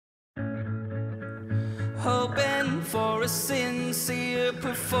hoping for a sincere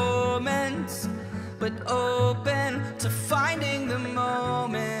performance, but open to finding the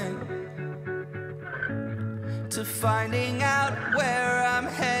moment, to finding out where I'm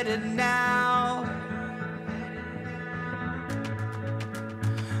headed now.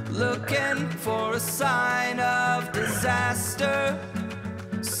 Looking for a sign of disaster,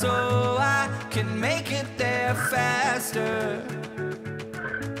 so I can make it there faster.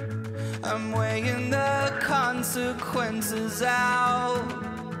 I'm weighing the consequences out.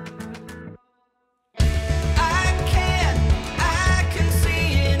 I can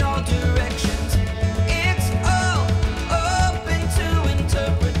see in all directions. It's all open to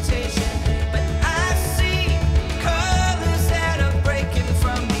interpretation, but I see colors that are breaking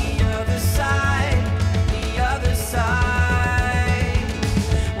from the other side, the other side.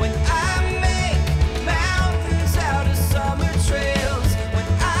 When I make mountains out of summer trails, when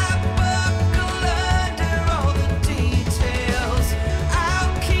I buckle under all the details,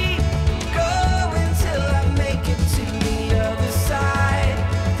 I'll keep going till I make it to the other side,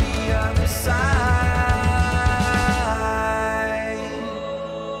 the other side.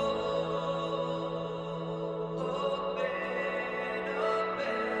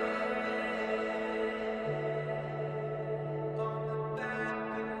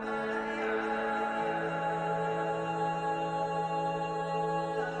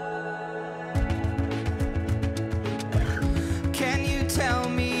 Can you tell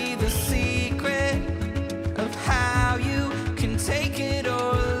me the secret of how you can take it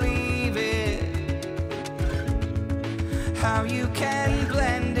or leave it? How you can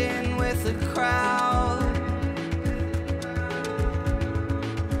blend in with the crowd?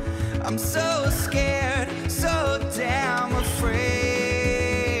 I'm so scared, so damn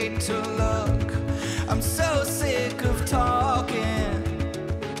afraid to look. I'm so sick of talking.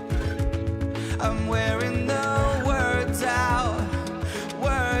 I'm wearing the